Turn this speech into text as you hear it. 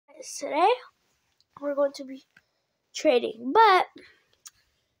guys, today we're going to be trading, but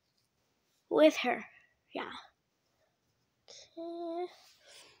with her. Yeah. Okay.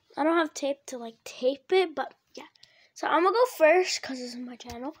 I don't have tape to tape it, but yeah. So I'm gonna go first because this is my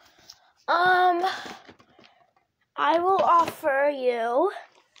channel. I will offer you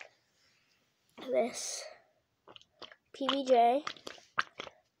this PBJ.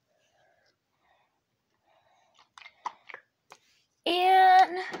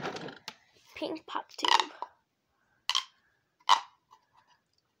 And pink pop tube.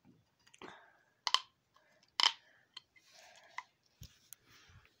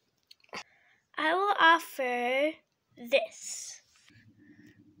 I will offer this.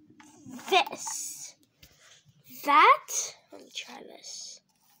 That. Let me try this.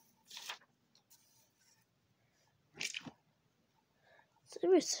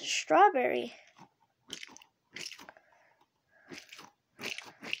 So it's a strawberry.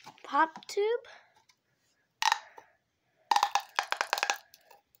 Pop tube.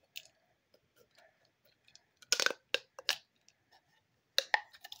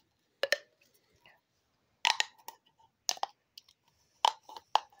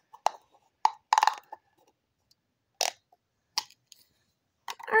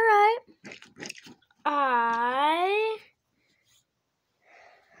 Alright. I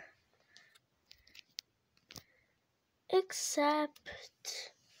accept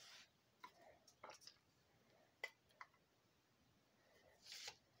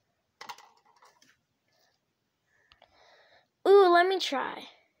Ooh, let me try.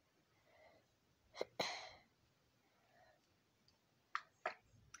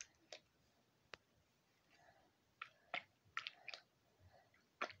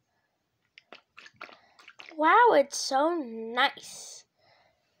 Wow, it's so nice.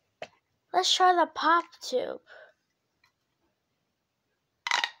 Let's try the pop tube.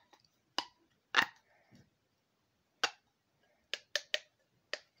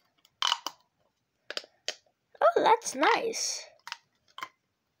 Oh, that's nice.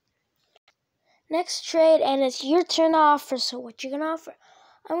 Next trade, and it's your turn to offer. So what you gonna offer?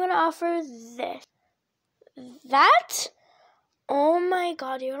 I'm gonna offer this. That? Oh my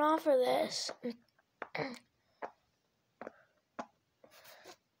god, you're gonna offer this.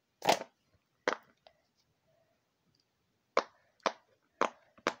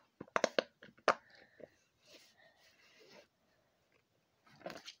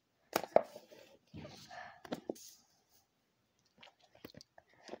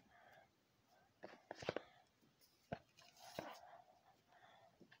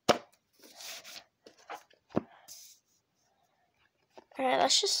 Alright,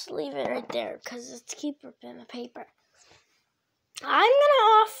 let's just leave it right there because it's keep ripping the paper. I'm gonna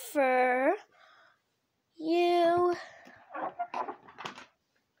offer you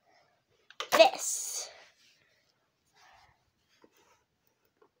this.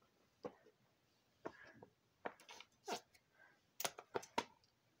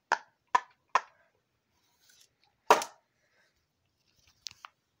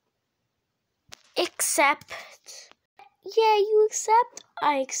 Accept. Yeah, you accept.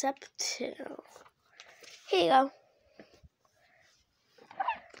 I accept too. Here you go.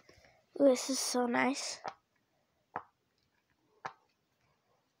 Ooh, this is so nice.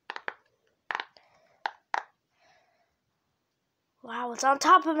 Wow, it's on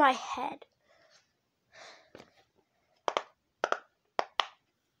top of my head.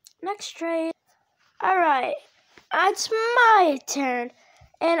 Next trade. Alright, it's my turn.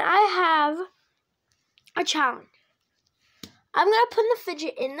 And I have a challenge. I'm going to put the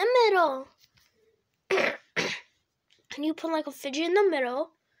fidget in the middle. Can you put like a fidget in the middle?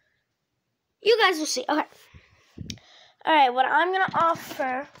 You guys will see. Okay. Alright, what I'm going to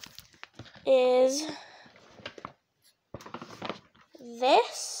offer is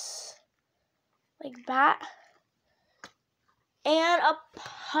this. Like that. And a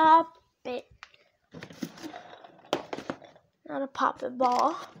pop-it. Not a pop-it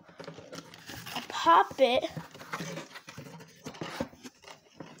ball. A pop-it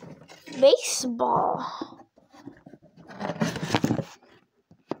baseball.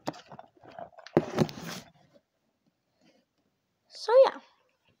 So yeah.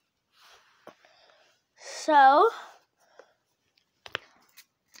 So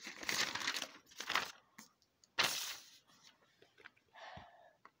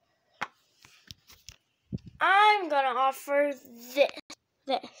I'm gonna offer this.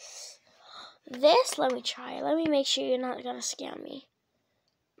 Let me try it. Let me make sure you're not gonna scam me.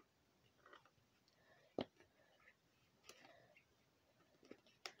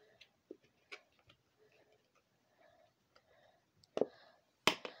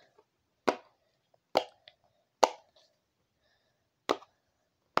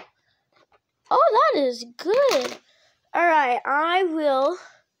 Oh, that is good. All right, I will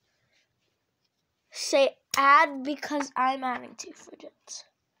say add because I'm adding 2 fidgets.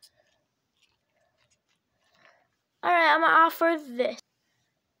 All right, I'm gonna offer this.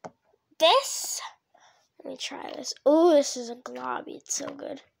 Let me try this. Oh, this is a globby. It's so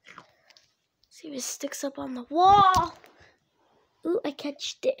good. See if it sticks up on the wall. Ooh, I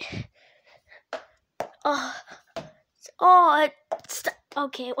catched it. It's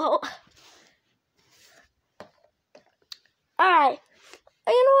okay. Well, all right.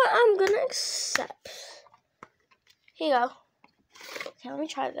 You know what? I'm gonna accept. Here you go. Okay, let me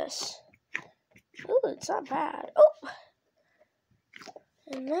try this. Ooh, it's not bad. Oh,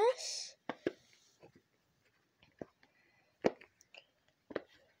 and this.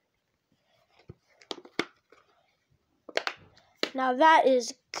 Now that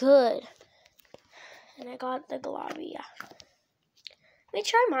is good. And I got the globby. Yeah. Let me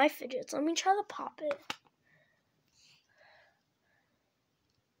try my fidgets. Let me try the Pop-It.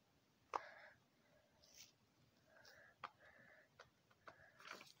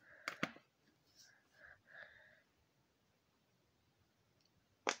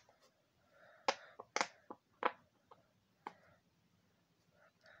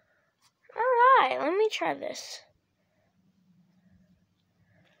 Alright, let me try this.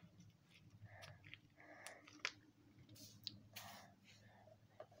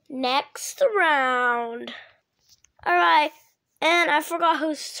 Next round. Alright, and I forgot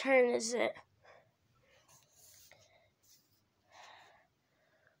whose turn is it.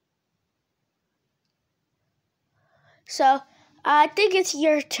 So, I think it's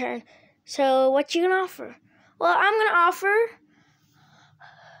your turn. So, what you gonna offer? Well, I'm gonna offer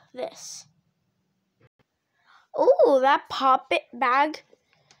this. Ooh, that Pop-It bag.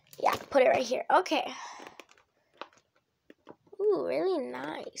 Yeah, put it right here. Okay. Ooh, really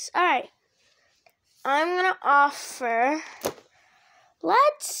nice. Alright. I'm gonna offer,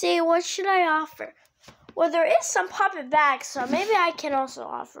 let's see, what should I offer? Well, there is some Pop-It bags, so maybe I can also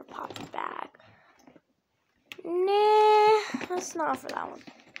offer Pop-It bag. Nah, let's not offer that one.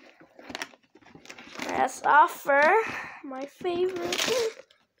 Let's offer my favorite.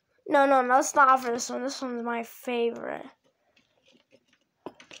 No, let's not offer this one. This one's my favorite.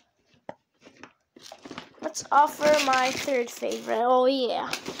 Let's offer my 3rd favorite. Oh, yeah.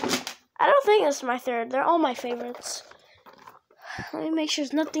 I don't think this is my 3rd. They're all my favorites. Let me make sure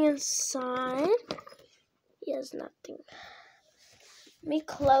there's nothing inside. Yes, nothing. Let me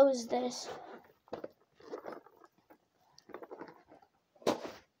close this.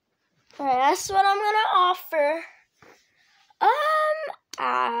 Alright, that's what I'm gonna offer.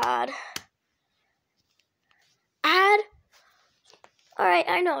 Add. Alright,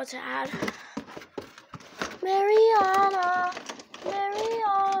 I know what to add. Mariana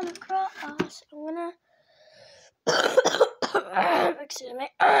Cross. I'm gonna excuse me.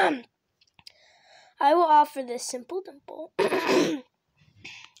 I will offer this Simple Dimple. The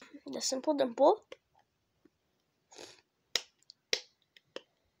Simple Dimple.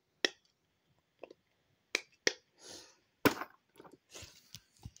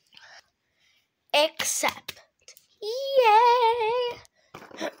 Accept. Yay!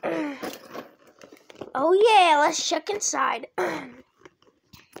 Oh yeah, let's check inside.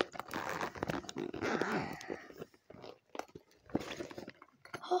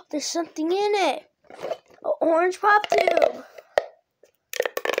 Oh, there's something in it. An orange pop tube.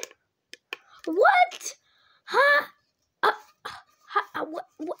 What? Huh? What?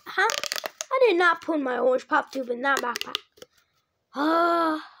 Huh? I did not put my orange pop tube in that backpack.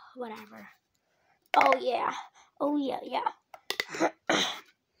 Whatever. Oh yeah.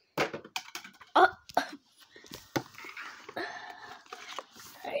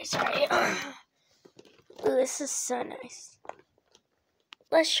 Sorry. Ooh, this is so nice.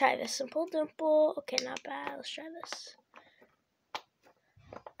 Let's try this Simple Dimple. Okay, not bad. Let's try this.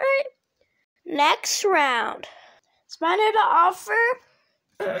 Alright. Next round. It's my turn to offer.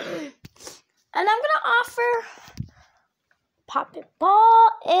 And I'm gonna offer Pop-It Ball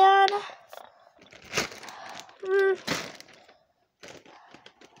and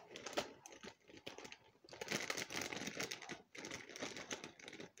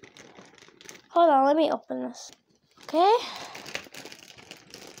hold on, let me open this. Okay.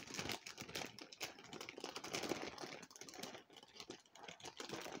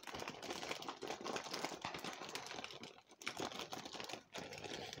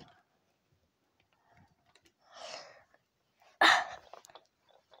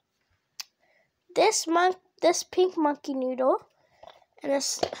 This pink monkey noodle and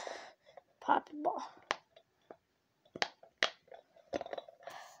this Pop-It Ball.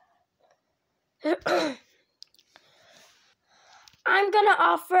 I'm gonna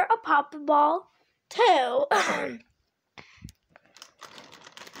offer a pop ball too.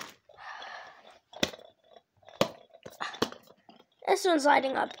 This one's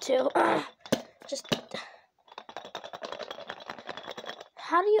lighting up too. Just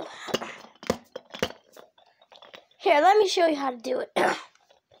how do you? Here, let me show you how to do it.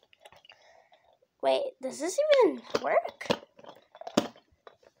 Wait, does this even work?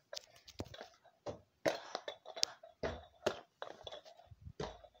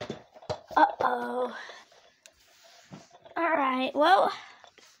 Uh-oh. Alright, well,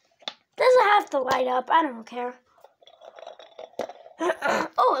 doesn't have to light up. I don't care.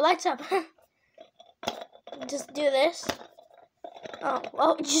 Oh, it lights up. Just do this. Oh,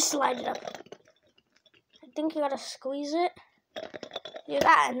 well, just light it up. I think you gotta squeeze it. Do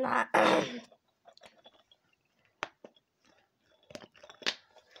that and that.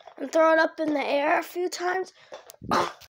 And throw it up in the air a few times.